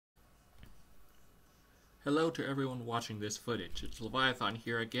Hello to everyone watching this footage. It's Leviathan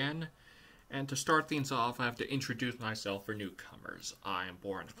here again, and to start things off, I have to introduce myself for newcomers. I am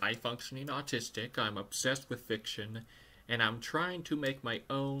born high-functioning autistic, I'm obsessed with fiction, and I'm trying to make my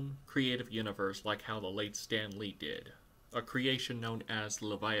own creative universe like how the late Stan Lee did, a creation known as the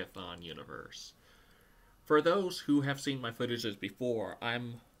Leviathan universe. For those who have seen my footages before,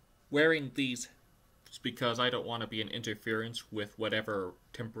 I'm wearing these because I don't want to be an interference with whatever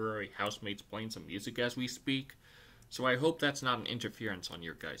temporary housemates playing some music as we speak, so I hope that's not an interference on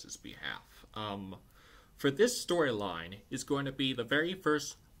your guys' behalf. For this storyline is going to be the very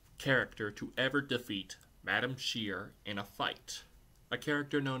first character to ever defeat Madame Shear in a fight, a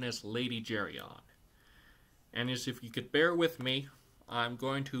character known as Lady Geryon. And as if you could bear with me, I'm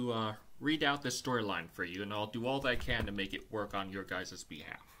going to read out this storyline for you, and I'll do all that I can to make it work on your guys'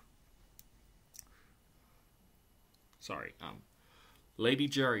 behalf. Lady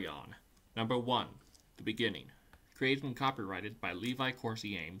Geryon, number 1, The Beginning. Created and copyrighted by Levi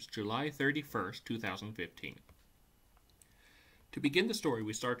Corsi Ames, July 31st, 2015. To begin the story,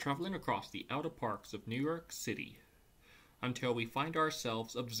 we start traveling across the outer parks of New York City until we find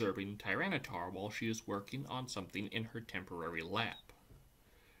ourselves observing Tyrannotaur while she is working on something in her temporary lab.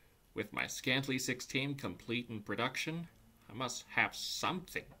 With my scantily 16 complete in production, I must have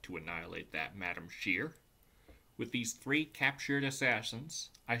something to annihilate that Madame Shear. With these 3 captured assassins,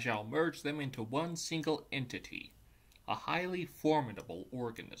 I shall merge them into one single entity, a highly formidable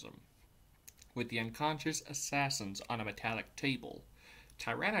organism. With the unconscious assassins on a metallic table,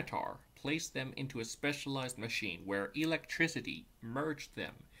 Tyrannotaur placed them into a specialized machine where electricity merged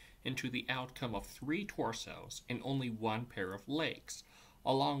them into the outcome of 3 torsos and only 1 pair of legs,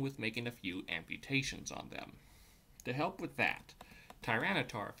 along with making a few amputations on them. To help with that,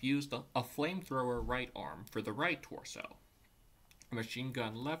 Tyrannotaur fused a flamethrower right arm for the right torso, a machine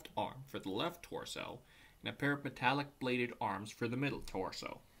gun left arm for the left torso, and a pair of metallic bladed arms for the middle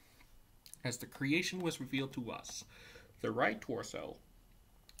torso. As the creation was revealed to us, the right torso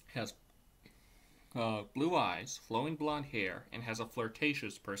has blue eyes, flowing blonde hair, and has a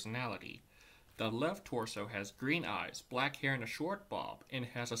flirtatious personality. The left torso has green eyes, black hair, and a short bob, and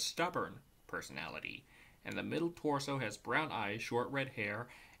has a stubborn personality. And the middle torso has brown eyes, short red hair,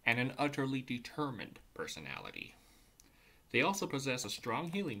 and an utterly determined personality. They also possess a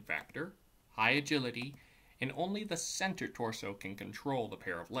strong healing factor, high agility, and only the center torso can control the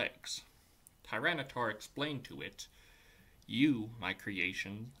pair of legs. Tyrannotaur explained to it, "You, my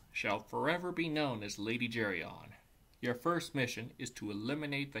creation, shall forever be known as Lady Geryon. Your first mission is to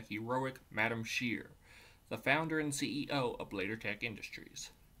eliminate the heroic Madame Shear, the founder and CEO of Bladertech Industries.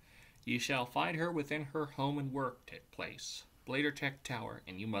 You shall find her within her home and workplace, Bladertech Tower,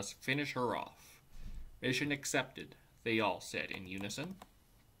 and you must finish her off." "Mission accepted," they all said in unison.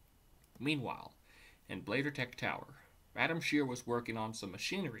 Meanwhile, in Bladertech Tower, Madame Shear was working on some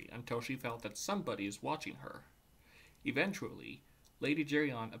machinery until she felt that somebody is watching her. Eventually, Lady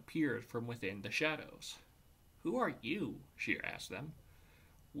Geryon appeared from within the shadows. "Who are you?" she asked them.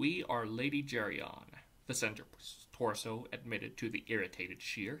 "We are Lady Geryon," the center torso admitted to the irritated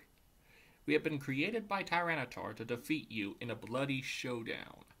Shear. "We have been created by Tyrannotaur to defeat you in a bloody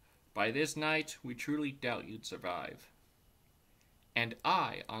showdown. By this night, we truly doubt you'd survive." "And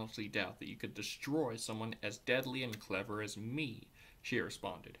I honestly doubt that you could destroy someone as deadly and clever as me," she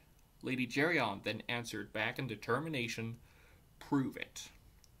responded. Lady Geryon then answered back in determination, "Prove it."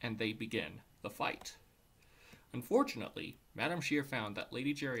 And they began the fight. Unfortunately, Madame Shear found that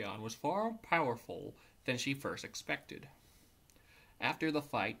Lady Geryon was far more powerful than she first expected. After the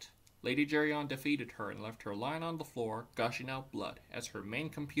fight, Lady Geryon defeated her and left her lying on the floor, gushing out blood, as her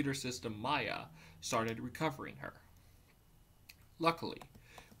main computer system, Maya, started recovering her. Luckily,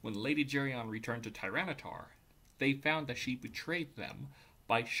 when Lady Geryon returned to Tyrannotaur, they found that she betrayed them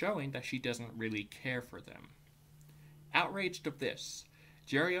by showing that she doesn't really care for them. Outraged of this,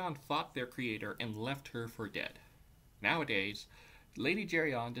 Geryon fought their creator and left her for dead. Nowadays, Lady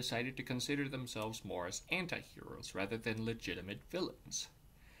Geryon decided to consider themselves more as anti-heroes rather than legitimate villains.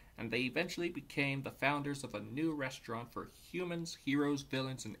 And they eventually became the founders of a new restaurant for humans, heroes,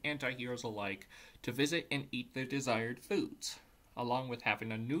 villains, and anti-heroes alike to visit and eat their desired foods, along with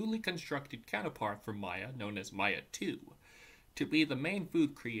having a newly constructed counterpart for Maya, known as Maya 2, to be the main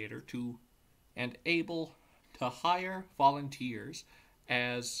food creator and able to hire volunteers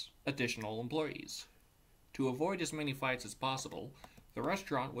as additional employees. To avoid as many fights as possible, the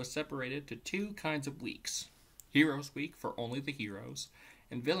restaurant was separated to 2 kinds of weeks: Heroes Week for only the heroes,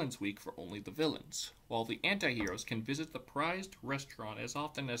 and Villains Week for only the villains, while the anti-heroes can visit the prized restaurant as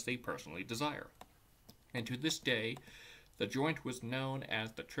often as they personally desire. And to this day, the joint was known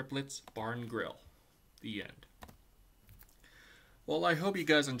as the Triplets Bar and Grill. The end. Well, I hope you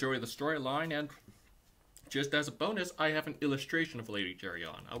guys enjoy the storyline, and just as a bonus, I have an illustration of Lady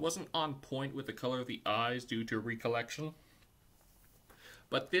Geryon. I wasn't on point with the color of the eyes due to recollection,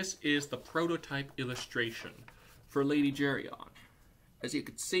 but this is the prototype illustration for Lady Geryon. As you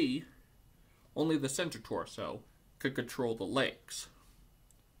can see, only the center torso could control the legs.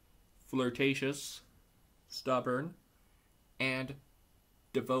 Flirtatious, stubborn, and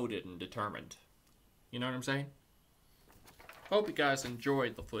devoted and determined. You know what I'm saying? Hope you guys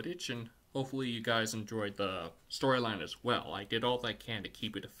enjoyed the footage, and hopefully you guys enjoyed the storyline as well. I did all that I can to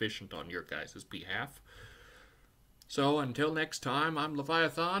keep it efficient on your guys' behalf. So until next time, I'm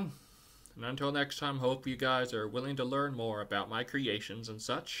Leviathan. And until next time, hope you guys are willing to learn more about my creations and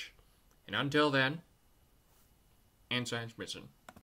such. And until then, and transmission.